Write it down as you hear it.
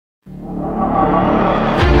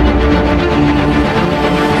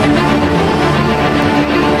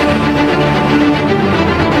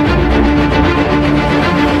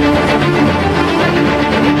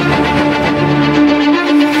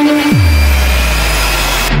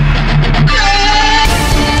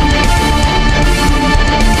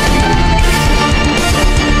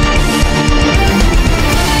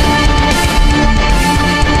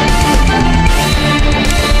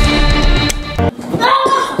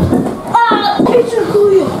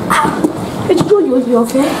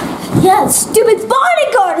okay? Yeah, the stupid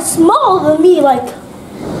bodyguard is smaller than me, like,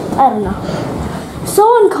 I don't know.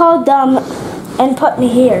 Someone called them and put me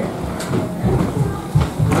here.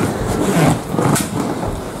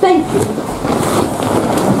 Thank you.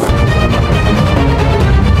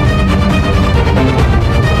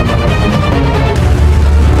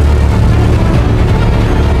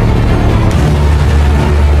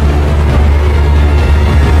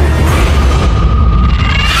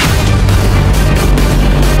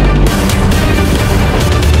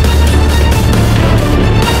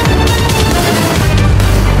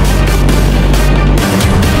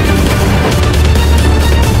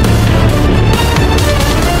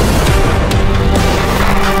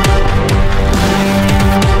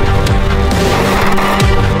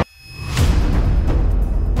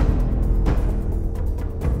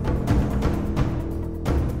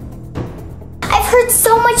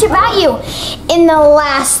 So much about you in the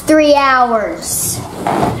last 3 hours.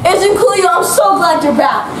 Agent Cleo, I'm so glad you're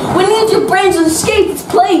back. We need your brains to escape this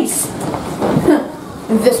place.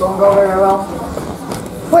 This won't go very well.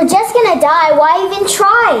 We're just gonna die. Why even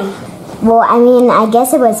try? Well, I mean, I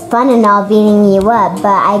guess it was fun and all beating you up, but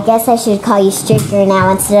I guess I should call you Stricker now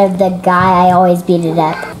instead of the guy I always beat it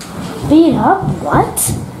up. Beat up?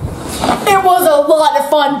 What? It was a lot of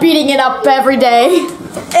fun beating it up every day.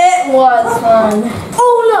 It was fun.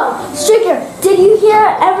 Oh no! Stricker, did you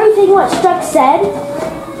hear everything what Struck said?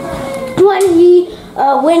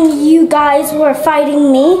 When you guys were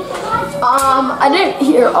fighting me? I didn't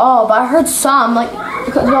hear all, but I heard some, like,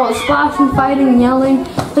 because of all the splashing, fighting, and yelling.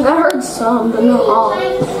 Like, I heard some, but not all.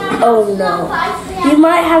 Oh no. You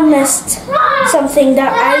might have missed something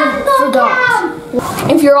that I forgot.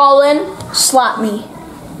 If you're all in, slap me.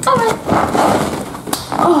 Okay.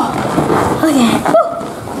 Oh, okay. Woo.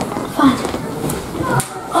 Fine.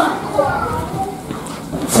 Oh.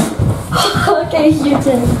 Okay, you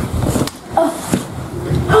too.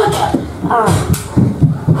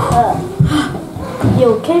 You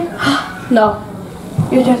okay? No.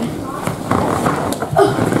 You're done.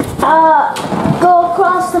 Go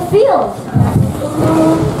across the field.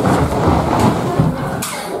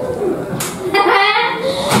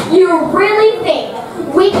 You really think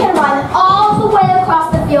we can run all the way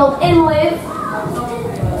across the field and live?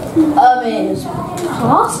 I mean, it's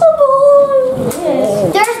Possible.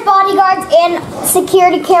 Yes. There's bodyguards and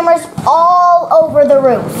security cameras all over the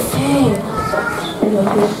roof.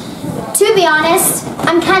 To be honest,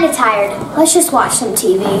 I'm kind of tired. Let's just watch some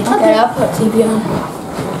TV. okay, I'll put TV on.